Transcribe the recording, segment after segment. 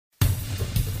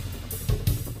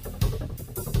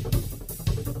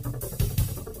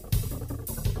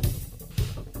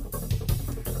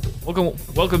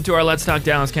Welcome to our Let's Talk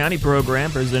Dallas County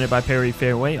program presented by Perry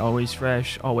Fairway. Always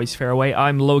fresh, always fairway.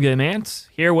 I'm Logan Mantz.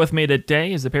 Here with me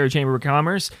today is the Perry Chamber of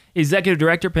Commerce Executive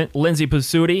Director Lindsay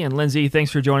Pasuti. And Lindsay, thanks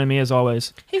for joining me as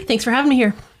always. Hey, thanks for having me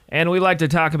here. And we'd like to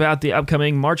talk about the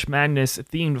upcoming March Madness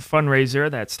themed fundraiser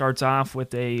that starts off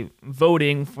with a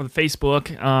voting for Facebook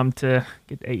to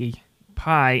get a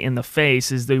pie in the face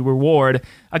is the reward.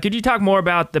 Could you talk more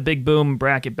about the Big Boom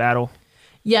bracket battle?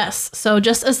 Yes. So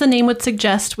just as the name would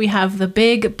suggest, we have the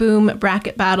Big Boom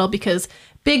bracket battle because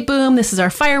Big Boom, this is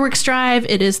our fireworks drive.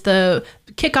 It is the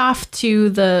kickoff to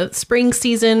the spring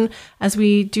season as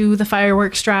we do the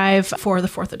fireworks drive for the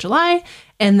 4th of July.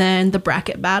 And then the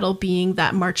bracket battle being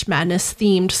that March Madness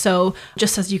themed. So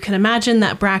just as you can imagine,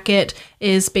 that bracket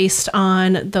is based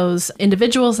on those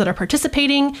individuals that are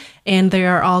participating, and they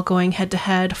are all going head to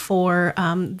head for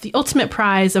the ultimate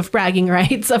prize of bragging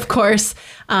rights, of course,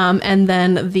 and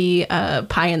then the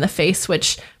pie in the face,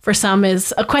 which for some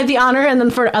is quite the honor, and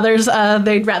then for others,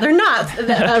 they'd rather not.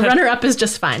 The runner-up is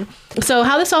just fine. So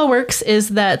how this all works is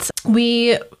that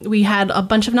we had a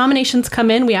bunch of nominations come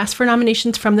in. We asked for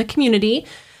nominations from the community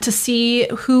to see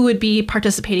who would be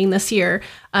participating this year.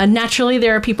 Naturally,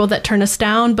 there are people that turn us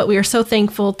down, but we are so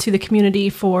thankful to the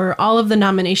community for all of the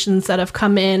nominations that have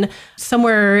come in,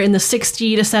 somewhere in the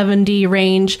 60 to 70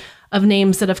 range of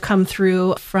names that have come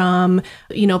through from,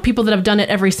 people that have done it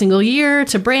every single year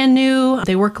to brand new.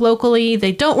 They work locally.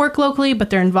 They don't work locally, but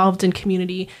they're involved in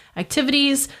community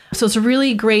activities. So it's a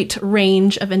really great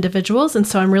range of individuals. And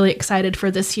so I'm really excited for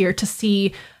this year to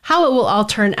see how it will all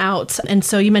turn out. And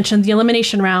so you mentioned the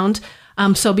elimination round.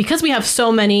 So because we have so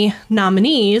many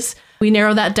nominees, we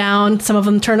narrow that down. Some of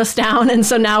them turn us down. And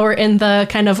so now we're in the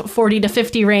kind of 40 to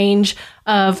 50 range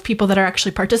of people that are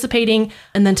actually participating.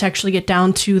 And then to actually get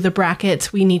down to the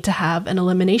bracket, we need to have an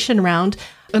elimination round.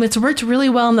 And it's worked really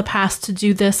well in the past to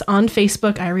do this on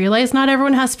Facebook. I realize not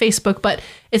everyone has Facebook, but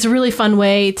it's a really fun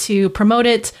way to promote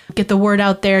it, get the word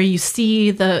out there. You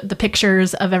see the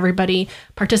pictures of everybody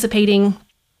participating.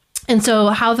 And so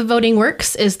how the voting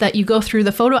works is that you go through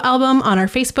the photo album on our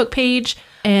Facebook page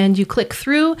and you click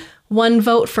through. One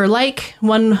vote for like,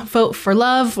 one vote for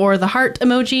love, or the heart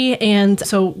emoji. And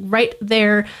so right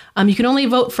there, you can only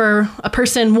vote for a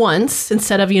person once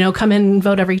instead of, come in and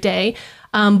vote every day.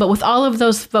 But with all of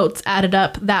those votes added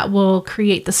up, that will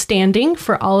create the standing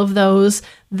for all of those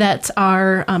that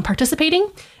are participating.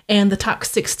 And the top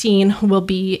 16 will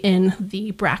be in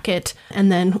the bracket. And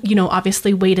then,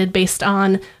 obviously weighted based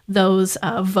on those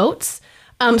votes.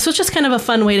 So it's just kind of a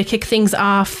fun way to kick things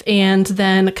off, and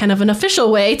then kind of an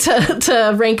official way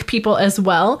to rank people as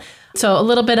well. So a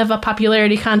little bit of a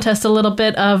popularity contest, a little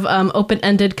bit of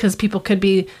open-ended, because people could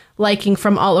be liking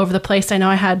from all over the place. I know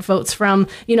I had votes from,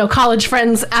 college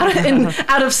friends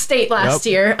out of state last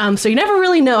year. So you never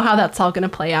really know how that's all going to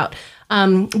play out.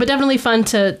 But definitely fun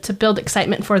to build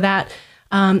excitement for that.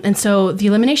 And so the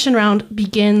elimination round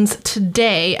begins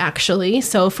today, actually.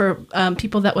 So for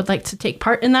people that would like to take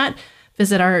part in that,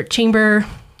 visit our chamber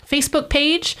Facebook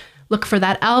page, look for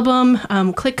that album,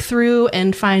 click through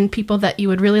and find people that you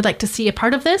would really like to see a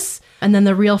part of this. And then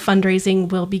the real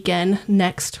fundraising will begin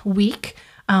next week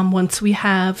once we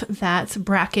have that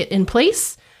bracket in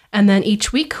place. And then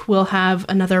each week we'll have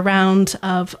another round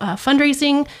of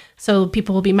fundraising. So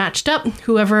people will be matched up.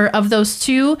 Whoever of those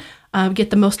two get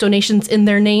the most donations in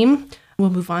their name, we'll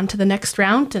move on to the next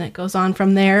round. And it goes on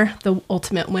from there. The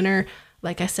ultimate winner,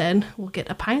 like I said, will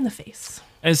get a pie in the face.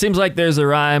 And it seems like there's a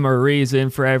rhyme or reason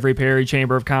for every Perry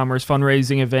Chamber of Commerce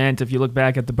fundraising event. If you look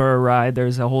back at the Burr Ride,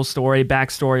 there's a whole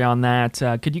backstory on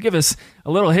that. Could you give us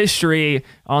a little history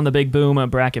on the Big Boom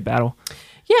bracket battle?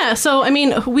 Yeah, so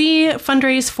we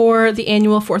fundraise for the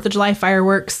annual 4th of July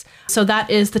fireworks. So that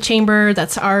is the chamber.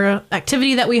 That's our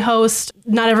activity that we host.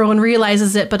 Not everyone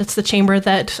realizes it, but it's the chamber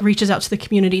that reaches out to the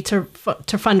community to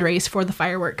fundraise for the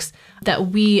fireworks that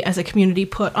we as a community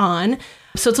put on.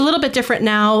 So it's a little bit different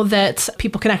now that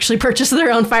people can actually purchase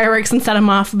their own fireworks and set them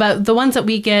off. But the ones that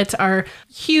we get are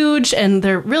huge and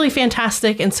they're really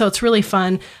fantastic. And so it's really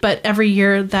fun. But every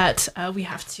year that we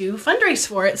have to fundraise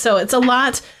for it. So it's a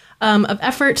lot of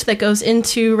effort that goes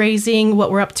into raising.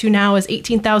 What we're up to now is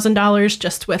 $18,000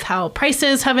 just with how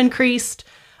prices have increased.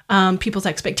 People's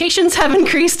expectations have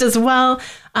increased as well.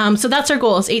 So that's our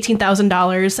goal, is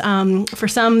 $18,000. For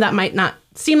some, that might not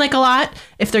seem like a lot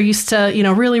if they're used to,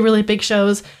 really, really big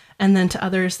shows. And then to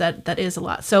others, that is a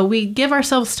lot. So we give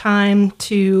ourselves time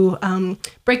to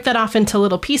break that off into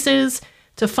little pieces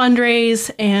to fundraise.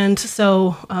 And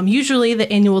so usually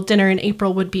the annual dinner in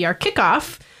April would be our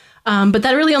kickoff. But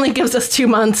that really only gives us 2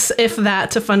 months, if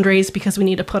that, to fundraise, because we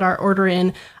need to put our order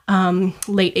in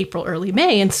late April, early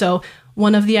May. And so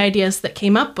one of the ideas that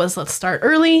came up was, let's start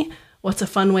early. What's a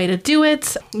fun way to do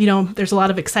it? You know, there's a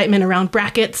lot of excitement around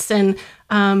brackets and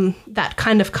that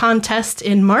kind of contest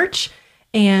in March.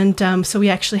 And so we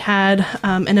actually had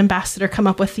an ambassador come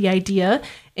up with the idea,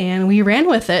 and we ran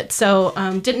with it. So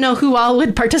didn't know who all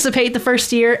would participate the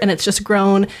first year, and it's just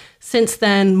grown since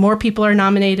then. More people are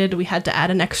nominated. We had to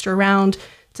add an extra round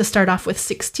to start off with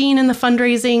 16 in the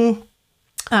fundraising.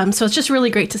 So it's just really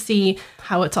great to see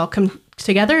how it's all come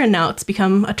together, and now it's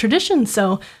become a tradition.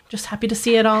 So just happy to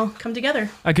see it all come together.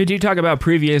 Could you talk about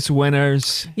previous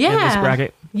winners in this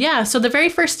bracket? Yeah, so the very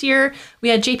first year, we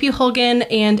had JP Holgan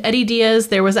and Eddie Diaz.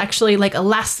 There was actually like a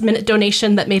last-minute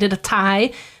donation that made it a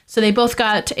tie. So they both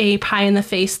got a pie in the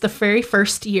face the very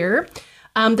first year.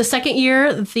 The second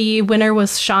year, the winner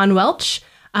was Sean Welch.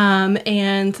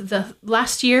 And the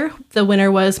last year, the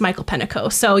winner was Michael Pennico.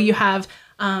 So you have,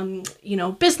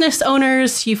 business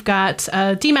owners, you've got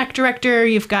a DMAC director,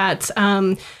 you've got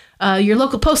your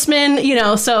local postman,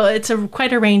 so it's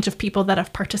quite a range of people that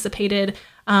have participated.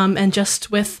 And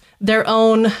just with their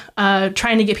own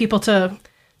trying to get people to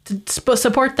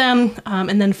support them,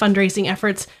 and then fundraising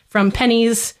efforts from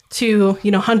pennies to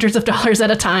hundreds of dollars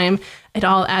at a time, it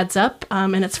all adds up,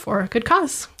 and it's for a good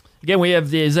cause. Again, we have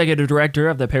the executive director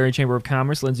of the Perry Chamber of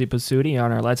Commerce, Lindsay Pasuti,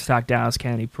 on our Let's Talk Dallas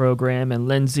County program. And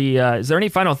Lindsay, is there any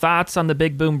final thoughts on the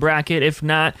Big Boom bracket? If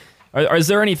not, or is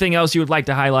there anything else you would like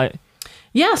to highlight?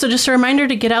 Yeah, so just a reminder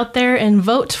to get out there and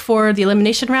vote for the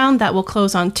elimination round. That will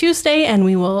close on Tuesday, and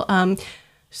we will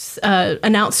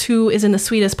announce who is in the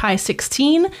Sweetest Pie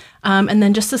 16. And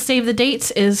then just to save the dates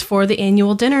is for the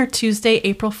annual dinner, Tuesday,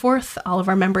 April 4th. All of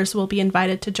our members will be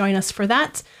invited to join us for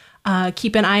that.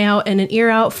 Keep an eye out and an ear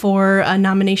out for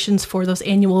nominations for those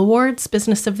annual awards,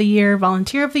 Business of the Year,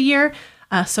 Volunteer of the Year.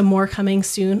 Some more coming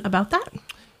soon about that.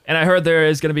 And I heard there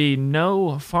is going to be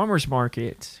no farmers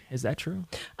market. Is that true?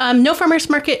 No farmers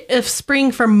market of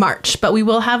spring for March, but we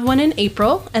will have one in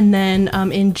April. And then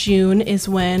in June is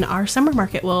when our summer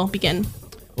market will begin.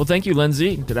 Well, thank you,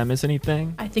 Lindsay. Did I miss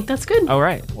anything? I think that's good. All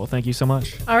right. Well, thank you so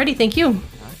much. Alrighty, thank you.